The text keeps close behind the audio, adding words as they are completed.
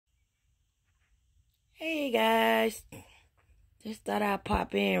Hey guys, just thought I'd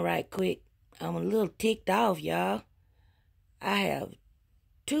pop in right quick. I'm a little ticked off, y'all. I have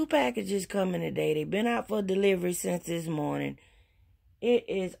 2 packages coming today. They've been out for delivery since this morning. It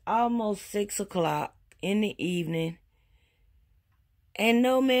is almost 6 o'clock in the evening, and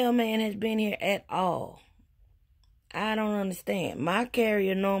no mailman has been here at all. I don't understand. My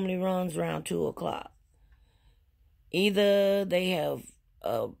carrier normally runs around 2 o'clock. Either they have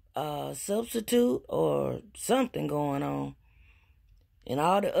a substitute or something going on. And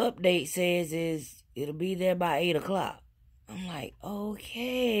all the update says is it'll be there by 8 o'clock. I'm like,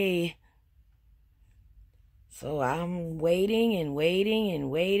 okay. So I'm waiting and waiting and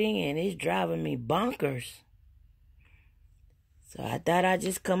waiting, and it's driving me bonkers. So I thought I'd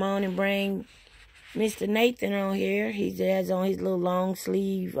just come on and bring Mr. Nathan on here. He has on his little long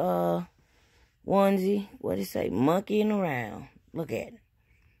sleeve onesie. What it say? Monkeying around. Look at it.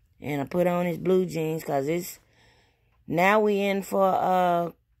 And I put on his blue jeans because it's now we in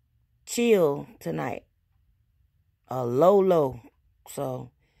for chill tonight. A low.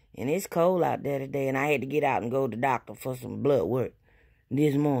 So, and it's cold out there today, and I had to get out and go to the doctor for some blood work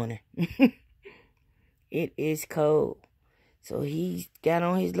this morning. It is cold. So he's got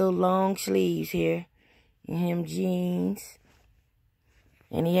on his little long sleeves here and him jeans.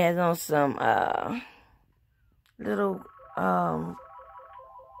 And he has on some little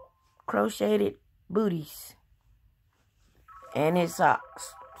crocheted booties and his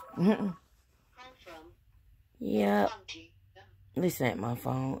socks. Yep. Listen at my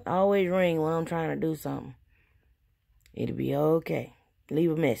phone. I always ring when I'm trying to do something. It'll be okay.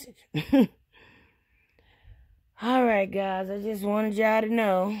 Leave a message. Alright, guys. I just wanted y'all to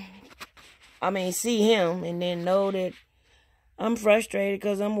know. See him and then know that I'm frustrated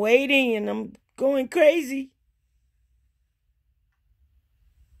because I'm waiting and I'm going crazy.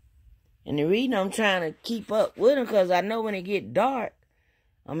 And the reason I'm trying to keep up with him because I know when it get dark,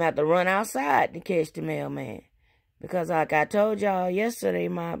 I'm going to have to run outside to catch the mailman. Because like I told y'all yesterday,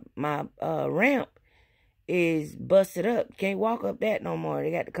 my ramp is busted up. Can't walk up that no more. They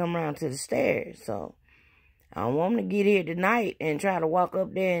got to come around to the stairs. So I don't want them to get here tonight and try to walk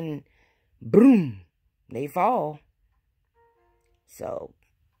up there and boom, they fall. So,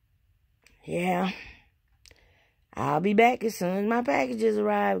 yeah. I'll be back as soon as my packages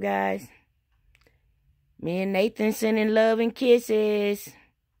arrive, guys. Me and Nathan sending love and kisses.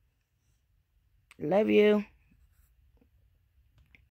 Love you.